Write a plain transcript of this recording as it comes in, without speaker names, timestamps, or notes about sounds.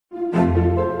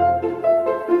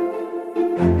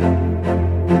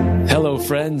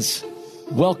friends.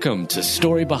 Welcome to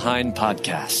Story Behind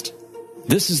Podcast.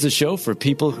 This is the show for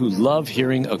people who love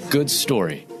hearing a good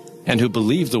story and who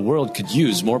believe the world could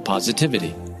use more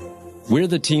positivity. We're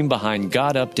the team behind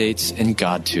God Updates and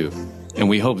God Too, and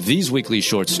we hope these weekly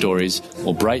short stories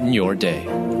will brighten your day.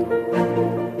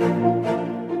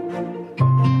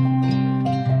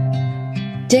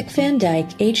 Dick Van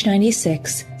Dyke, age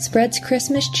 96, spreads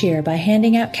Christmas cheer by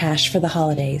handing out cash for the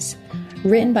holidays.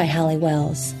 Written by Hallie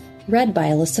Wells. Read by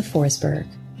Alyssa Forsberg.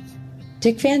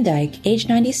 Dick Van Dyke, age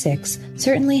 96,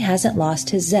 certainly hasn't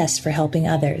lost his zest for helping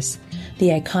others. The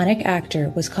iconic actor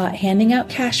was caught handing out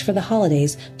cash for the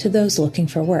holidays to those looking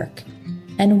for work.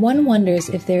 And one wonders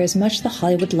if there is much the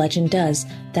Hollywood legend does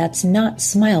that's not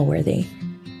smile-worthy.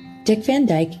 Dick Van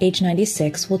Dyke, age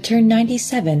 96, will turn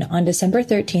 97 on December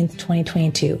 13,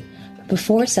 2022. But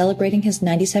before celebrating his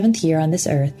 97th year on this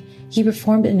earth, he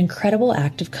performed an incredible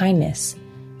act of kindness.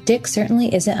 Dick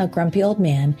certainly isn't a grumpy old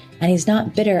man, and he's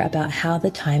not bitter about how the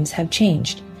times have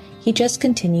changed. He just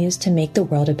continues to make the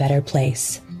world a better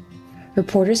place.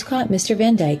 Reporters caught Mr.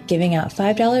 Van Dyke giving out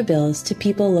 $5 bills to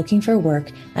people looking for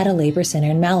work at a labor center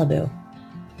in Malibu.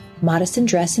 Modest in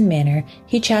dress and manner,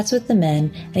 he chats with the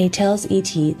men and he tells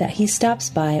E.T. that he stops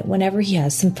by whenever he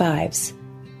has some fives.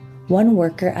 One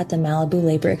worker at the Malibu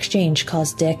Labor Exchange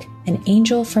calls Dick an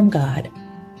angel from God.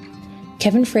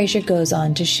 Kevin Frazier goes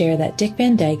on to share that Dick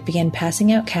Van Dyke began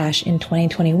passing out cash in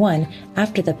 2021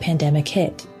 after the pandemic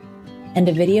hit. And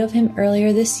a video of him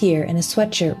earlier this year in a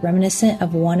sweatshirt reminiscent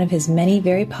of one of his many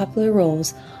very popular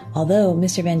roles, although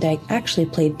Mr. Van Dyke actually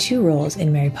played 2 roles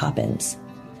in Mary Poppins.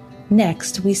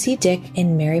 Next, we see Dick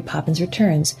in Mary Poppins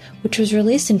Returns, which was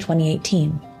released in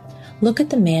 2018. Look at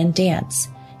the man dance.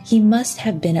 He must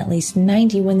have been at least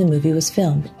 90 when the movie was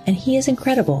filmed, and he is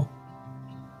incredible.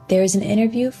 There is an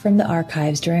interview from the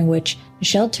archives during which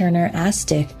Michelle Turner asks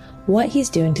Dick what he's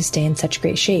doing to stay in such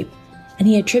great shape, and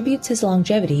he attributes his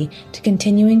longevity to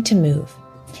continuing to move.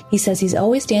 He says he's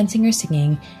always dancing or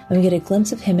singing, and we get a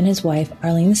glimpse of him and his wife,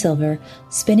 Arlene Silver,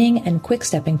 spinning and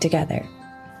quick-stepping together.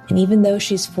 And even though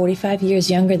she's 45 years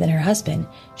younger than her husband,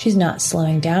 she's not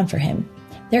slowing down for him.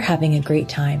 They're having a great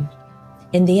time.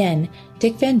 In the end,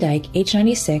 Dick Van Dyke, age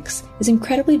 96, is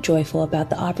incredibly joyful about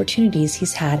the opportunities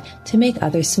he's had to make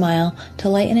others smile, to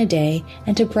lighten a day,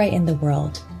 and to brighten the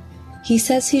world. He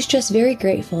says he's just very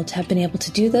grateful to have been able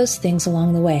to do those things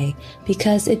along the way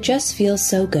because it just feels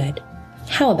so good.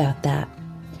 How about that?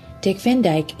 Dick Van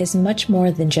Dyke is much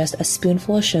more than just a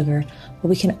spoonful of sugar, but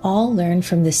we can all learn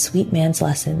from this sweet man's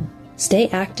lesson. Stay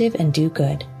active and do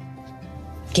good.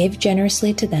 Give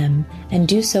generously to them and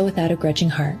do so without a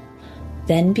grudging heart.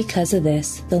 Then, because of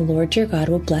this, the Lord your God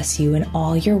will bless you in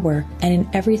all your work and in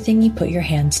everything you put your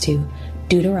hands to.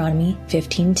 Deuteronomy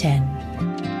 15:10.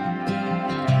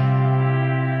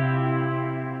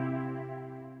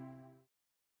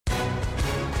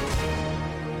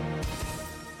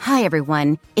 Hi,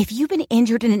 everyone. If you've been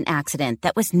injured in an accident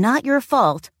that was not your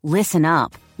fault, listen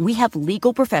up. We have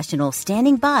legal professionals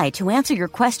standing by to answer your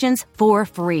questions for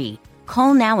free.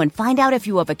 Call now and find out if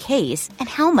you have a case and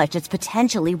how much it's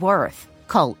potentially worth.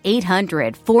 Call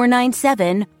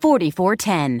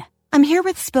 800-497-4410. I'm here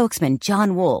with spokesman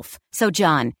John Wolf. So,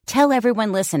 John, tell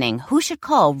everyone listening who should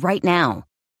call right now.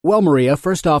 Well, Maria,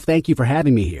 first off, thank you for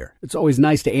having me here. It's always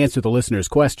nice to answer the listeners'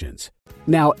 questions.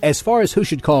 Now, as far as who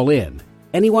should call in,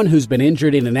 anyone who's been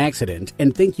injured in an accident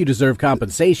and think you deserve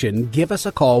compensation, give us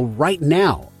a call right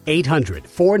now.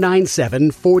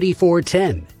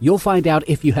 800-497-4410. You'll find out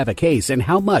if you have a case and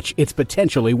how much it's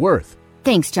potentially worth.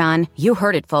 Thanks, John. You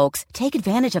heard it, folks. Take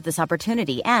advantage of this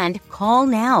opportunity and call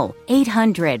now.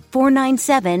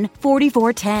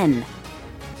 800-497-4410.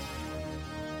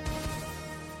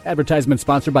 Advertisement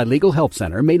sponsored by Legal Help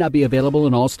Center. May not be available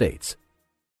in all states.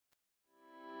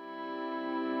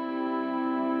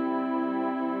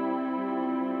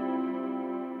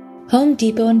 Home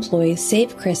Depot employees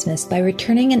save Christmas by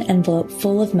returning an envelope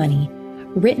full of money.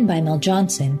 Written by Mel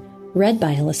Johnson. Read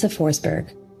by Alyssa Forsberg.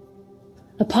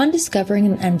 Upon discovering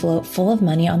an envelope full of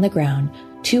money on the ground,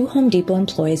 2 Home Depot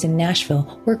employees in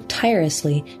Nashville worked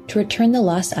tirelessly to return the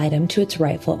lost item to its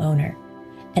rightful owner.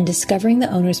 And discovering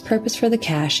the owner's purpose for the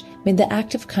cash made the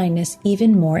act of kindness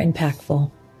even more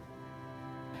impactful.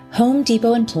 Home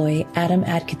Depot employee Adam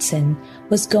Atkinson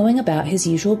was going about his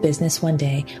usual business one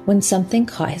day when something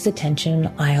caught his attention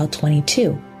in aisle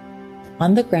 22.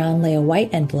 On the ground lay a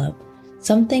white envelope,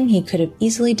 something he could have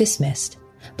easily dismissed,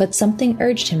 but something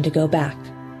urged him to go back.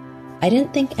 I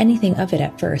didn't think anything of it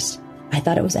at first. I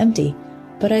thought it was empty,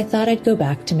 but I thought I'd go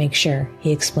back to make sure,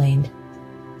 he explained.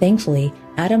 Thankfully,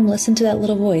 Adam listened to that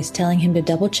little voice telling him to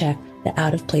double-check the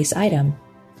out-of-place item.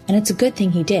 And it's a good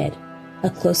thing he did. A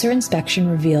closer inspection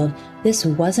revealed this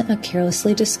wasn't a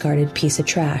carelessly discarded piece of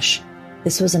trash.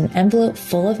 This was an envelope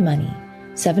full of money,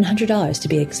 $700 to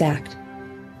be exact.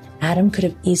 Adam could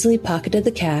have easily pocketed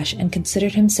the cash and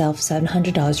considered himself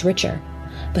 $700 richer,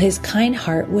 but his kind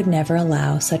heart would never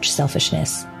allow such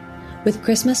selfishness. With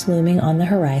Christmas looming on the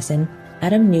horizon,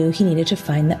 Adam knew he needed to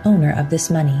find the owner of this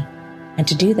money, and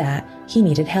to do that, he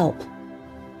needed help.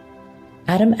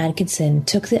 Adam Atkinson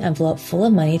took the envelope full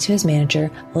of money to his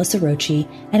manager, Alyssa Roche,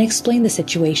 and explained the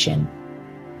situation.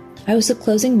 I was the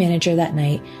closing manager that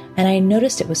night, and I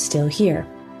noticed it was still here.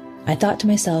 I thought to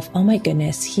myself, oh my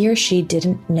goodness, he or she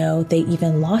didn't know they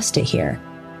even lost it here.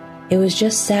 It was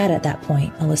just sad at that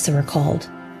point, Alyssa recalled.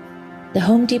 The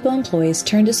Home Depot employees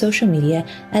turned to social media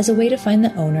as a way to find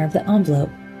the owner of the envelope.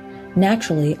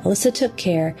 Naturally, Alyssa took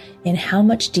care in how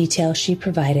much detail she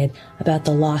provided about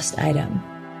the lost item.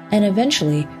 And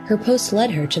eventually, her post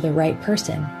led her to the right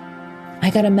person. I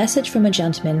got a message from a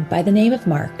gentleman by the name of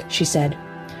Mark, she said.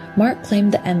 Mark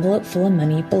claimed the envelope full of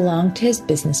money belonged to his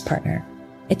business partner.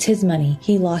 It's his money.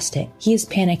 He lost it. He is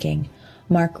panicking,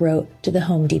 Mark wrote to the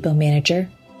Home Depot manager.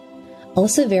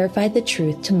 Alyssa verified the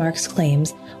truth to Mark's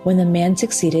claims when the man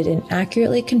succeeded in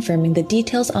accurately confirming the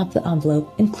details of the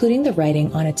envelope, including the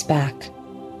writing on its back.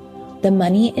 The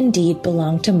money indeed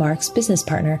belonged to Mark's business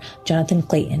partner, Jonathan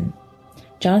Clayton.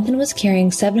 Jonathan was carrying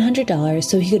 $700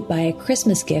 so he could buy a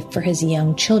Christmas gift for his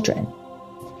young children.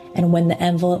 And when the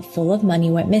envelope full of money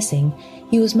went missing,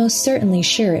 he was most certainly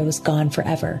sure it was gone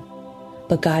forever.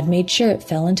 But God made sure it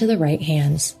fell into the right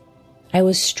hands. I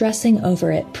was stressing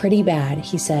over it pretty bad,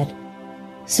 he said.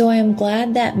 So I am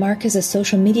glad that Mark is a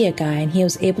social media guy and he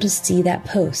was able to see that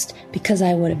post, because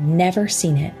I would have never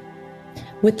seen it.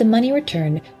 With the money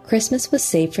returned, Christmas was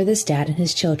saved for this dad and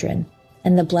his children,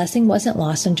 and the blessing wasn't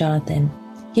lost on Jonathan.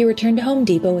 He returned to Home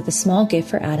Depot with a small gift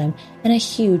for Adam and a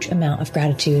huge amount of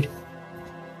gratitude.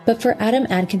 But for Adam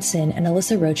Atkinson and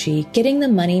Alyssa Roche, getting the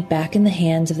money back in the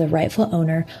hands of the rightful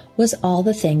owner was all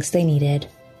the thanks they needed.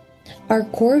 Our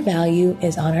core value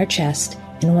is on our chest,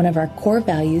 and one of our core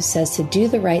values says to do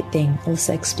the right thing,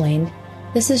 Alyssa explained.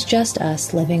 This is just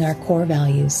us living our core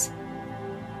values.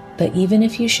 But even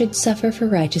if you should suffer for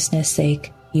righteousness'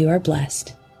 sake, you are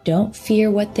blessed. Don't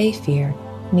fear what they fear,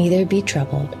 neither be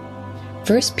troubled.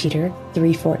 1 Peter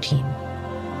 3:14.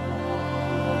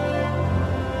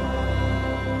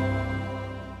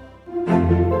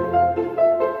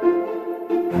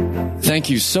 Thank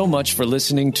you so much for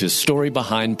listening to Story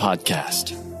Behind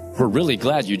Podcast. We're really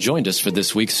glad you joined us for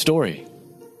this week's story.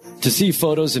 To see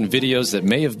photos and videos that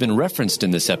may have been referenced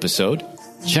in this episode,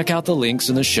 check out the links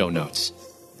in the show notes.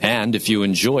 And if you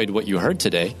enjoyed what you heard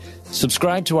today,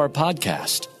 subscribe to our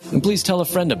podcast, and please tell a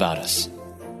friend about us.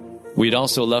 We'd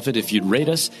also love it if you'd rate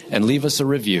us and leave us a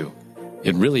review.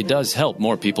 It really does help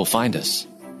more people find us.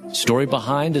 Story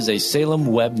Behind is a Salem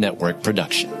Web Network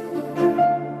production.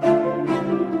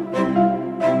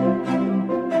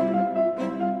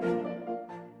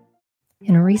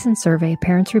 In a recent survey,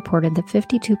 parents reported that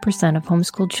 52% of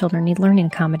homeschooled children need learning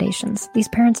accommodations. These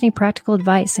parents need practical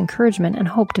advice, encouragement, and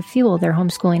hope to fuel their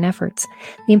homeschooling efforts.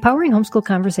 The Empowering Homeschool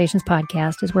Conversations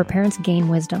podcast is where parents gain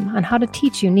wisdom on how to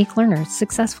teach unique learners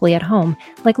successfully at home,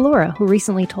 like Laura, who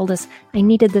recently told us, I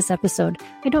needed this episode.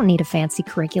 I don't need a fancy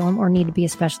curriculum or need to be a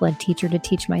special ed teacher to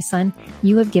teach my son.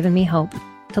 You have given me hope.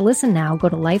 To listen now, go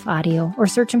to Life Audio or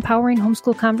search Empowering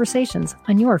Homeschool Conversations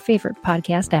on your favorite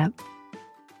podcast app.